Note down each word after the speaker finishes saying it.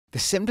The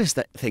simplest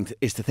thing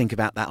is to think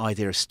about that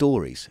idea of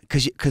stories,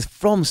 because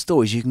from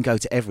stories you can go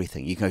to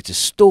everything. You can go to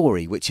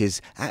story, which is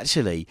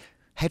actually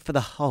head for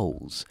the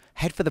holes,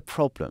 head for the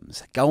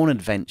problems, go on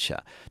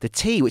adventure. The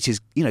T, which is,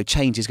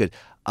 change is good.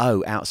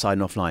 O, outside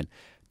and offline.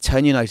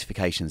 Turn your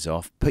notifications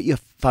off, put your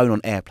phone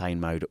on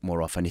airplane mode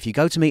more often. If you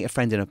go to meet a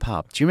friend in a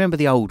pub, do you remember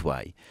the old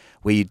way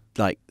where you'd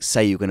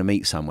say you're going to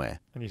meet somewhere?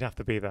 And you'd have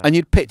to be there. And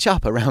you'd pitch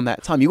up around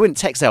that time. You wouldn't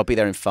text, say, I'll be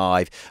there in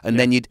 5. And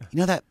then you'd,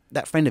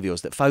 that friend of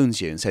yours that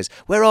phones you and says,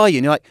 where are you?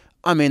 And you're like,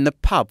 I'm in the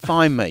pub,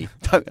 find me.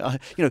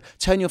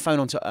 Turn your phone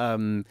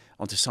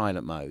onto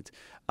silent mode.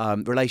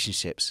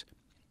 Relationships,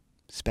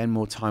 spend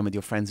more time with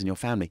your friends and your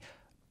family.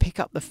 Pick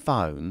up the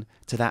phone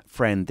to that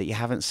friend that you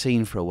haven't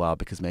seen for a while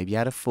because maybe you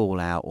had a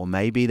fallout or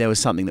maybe there was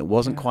something that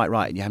wasn't quite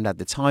right and you haven't had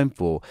the time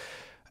for,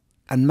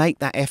 and make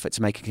that effort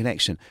to make a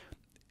connection.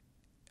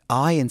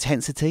 I,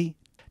 intensity,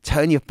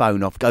 turn your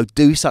phone off, go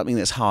do something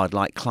that's hard,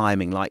 like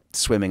climbing, like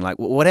swimming, like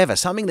whatever,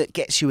 something that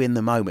gets you in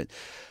the moment.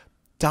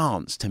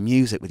 Dance to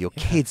music with your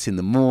kids in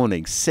the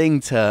morning, sing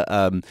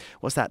to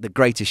what's that, The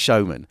Greatest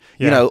Showman,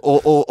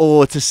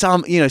 or to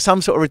some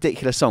sort of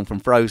ridiculous song from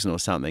Frozen or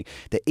something.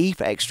 The E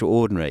for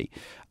extraordinary.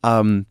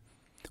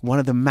 One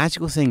of the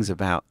magical things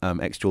about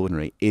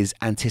extraordinary is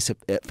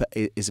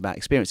about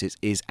experiences,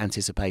 is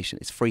anticipation.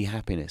 It's free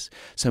happiness.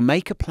 So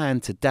make a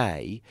plan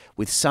today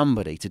with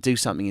somebody to do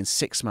something in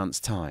 6 months'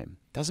 time.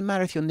 Doesn't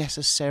matter if you're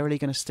necessarily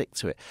going to stick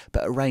to it,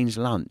 but arrange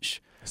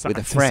lunch with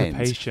a friend.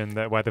 Anticipation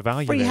that where the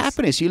value free is.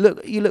 happiness. You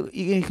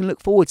can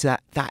look forward to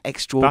that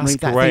extraordinary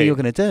thing you're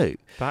going to do.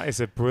 That is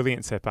a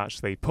brilliant tip,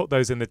 actually. Put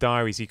those in the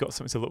diaries. You've got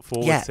something to look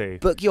forward to.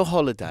 Book your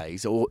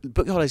holidays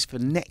for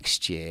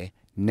next year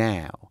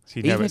now. So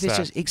you know even if it's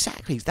just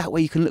exactly that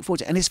way, you can look forward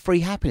to it, and it's free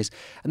happiness.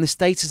 And the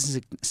status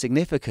and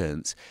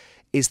significance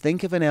is,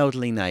 think of an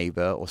elderly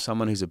neighbour or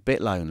someone who's a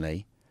bit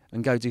lonely,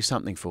 and go do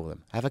something for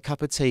them. Have a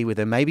cup of tea with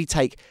them. Maybe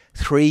take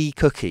 3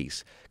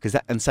 cookies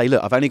and say,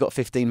 look, I've only got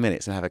 15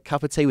 minutes, and have a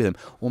cup of tea with them.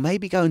 Or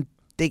maybe go and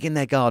dig in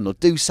their garden or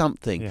do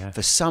something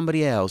for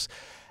somebody else,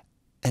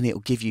 and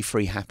it'll give you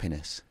free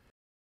happiness.